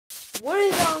What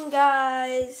is on,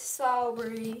 guys?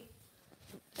 Aubrey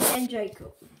and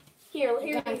Jacob. Here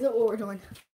Guys, look what we're doing.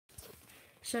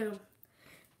 So,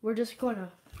 we're just gonna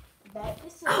back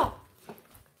this up.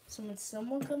 So when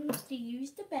someone comes to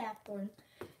use the bathroom,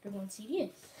 they're gonna see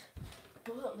this.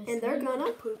 And they're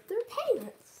gonna poop their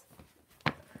pants.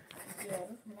 Yeah,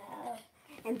 now.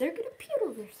 And they're gonna pee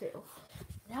themselves.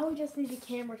 Now we just need the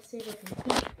camera to see if we can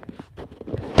see.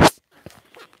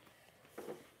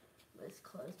 Let's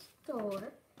close the door.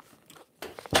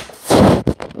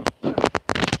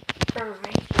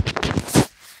 Alright.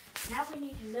 Now we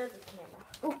need another camera.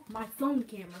 Oh, my phone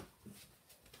camera.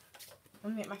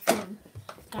 Let me get my phone.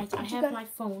 Guys, I have my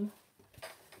phone.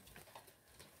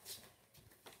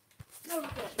 No,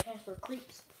 password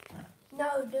creeps.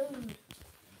 No, dude.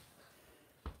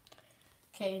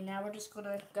 Okay, now we're just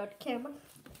gonna go to camera.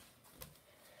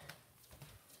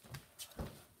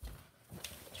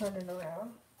 Turn it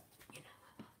around.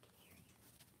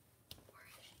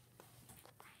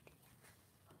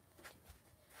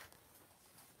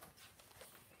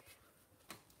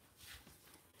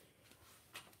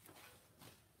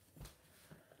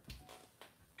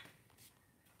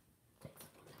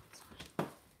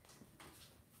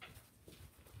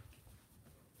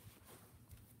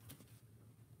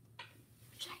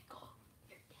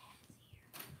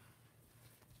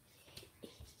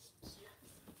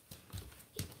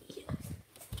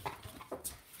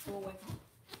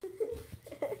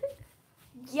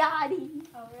 Yachty.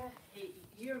 Alright. Hey,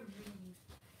 you're mean.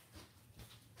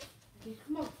 Okay,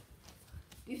 come on.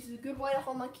 This is a good way to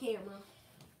hold my camera.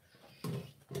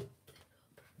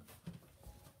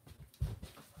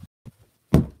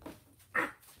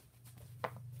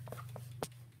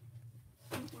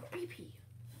 Pee-pee.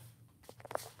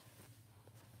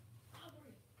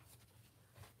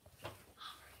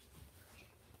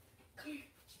 Come here.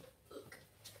 Look.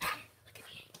 Look at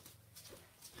me.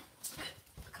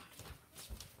 Look on the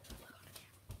camera.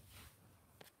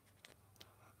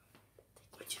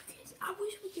 But you guys, I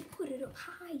wish we could put it up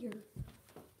higher.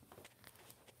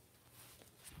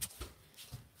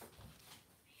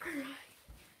 Alright.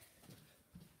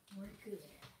 We're good.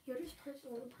 You're this person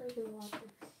or the person watching?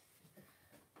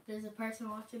 There's a person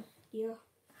watching. Yeah.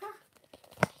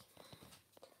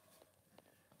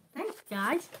 Thanks,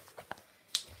 guys.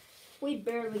 We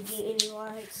barely get any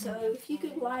likes, so if you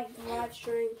could like the live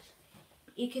stream,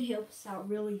 it could help us out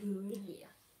really good. Yeah.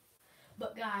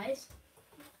 But guys,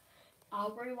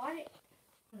 Aubrey wanted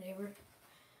whatever.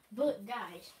 But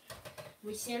guys,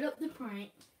 we set up the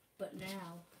prank, but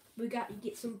now We got to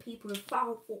get some people to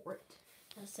fall for it.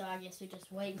 so I guess we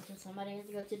just wait until somebody has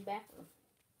to go to the bathroom.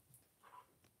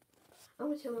 I'm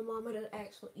gonna tell my mama to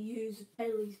actually use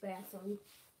Bailey's bathroom.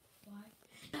 Why?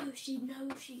 No, she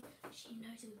knows she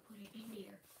knows that we put it in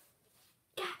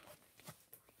there.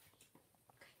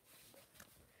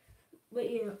 But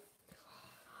yeah,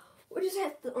 we just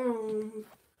have to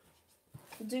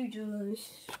do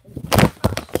just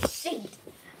sheet.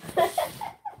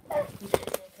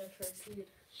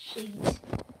 Sheet.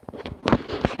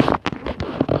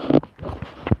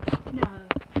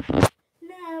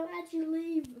 No, how'd you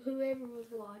leave whoever was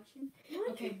watching?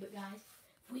 Okay, but guys,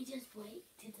 we just wait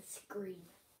to the screen.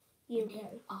 Yeah, And then,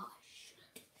 okay. oh,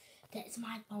 shit. That's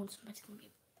my phone. Somebody's going to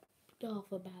be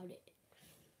off about it.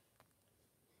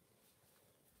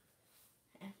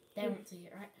 They won't see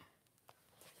it, right?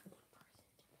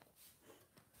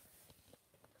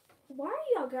 Why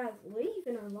are y'all guys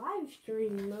leaving our live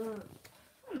stream up?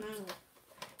 I don't know.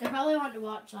 They probably want to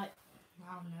watch, like,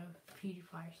 I don't know,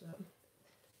 PewDiePie or something.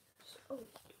 Oh.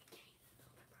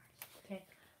 Okay.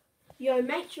 Yo,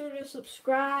 make sure to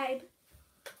subscribe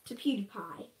to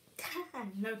PewDiePie.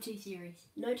 No T-Series.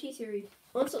 No T-Series.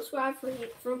 Unsubscribe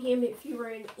from him if you were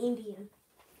in India.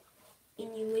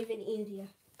 And you live in India.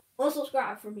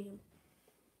 Unsubscribe from him.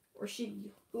 Or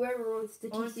she. Whoever runs the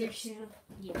T-Series channel.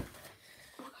 Yeah.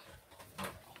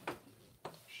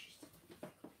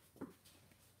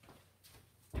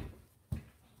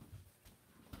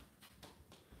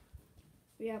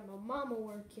 We have my mama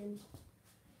working.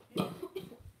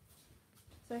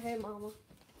 Say hey, mama.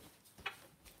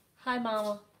 Hi,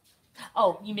 Mama.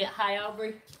 Oh, you meant hi,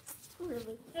 Aubrey?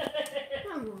 Really?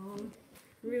 Come on.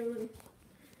 Really?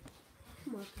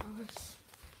 Oh my gosh.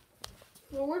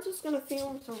 Well, we're just gonna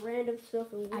film some random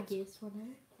stuff and I guess whatever.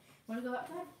 Wanna go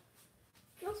outside?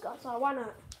 let's go outside. Why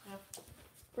not? Yeah.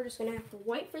 We're just gonna have to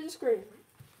wait for the screen.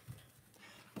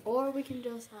 Or we can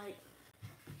just like.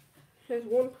 There's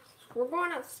one. We're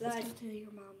going Let's outside. go tell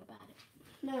your mom about it.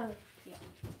 No. Yeah.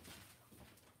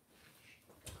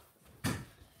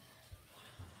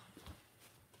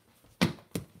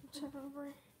 What's up, over?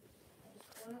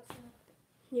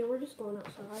 Yeah, we're just going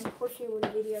outside. Of course, you in the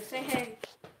video. Say hey.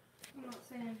 I'm not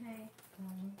saying hey.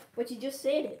 But you just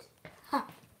said it. Ha.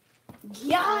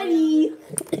 Got you.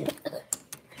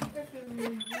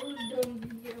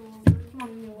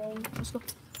 Let's go.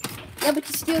 Yeah, but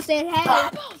you still said hey.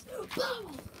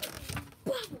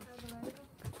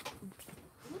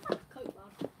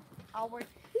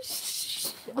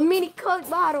 A mini Coke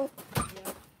bottle.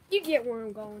 You get where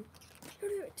I'm going.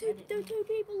 The two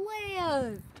people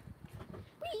live.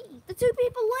 The two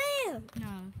people live.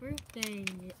 No, we're saying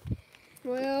it.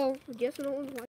 Well, I guess no one's watching.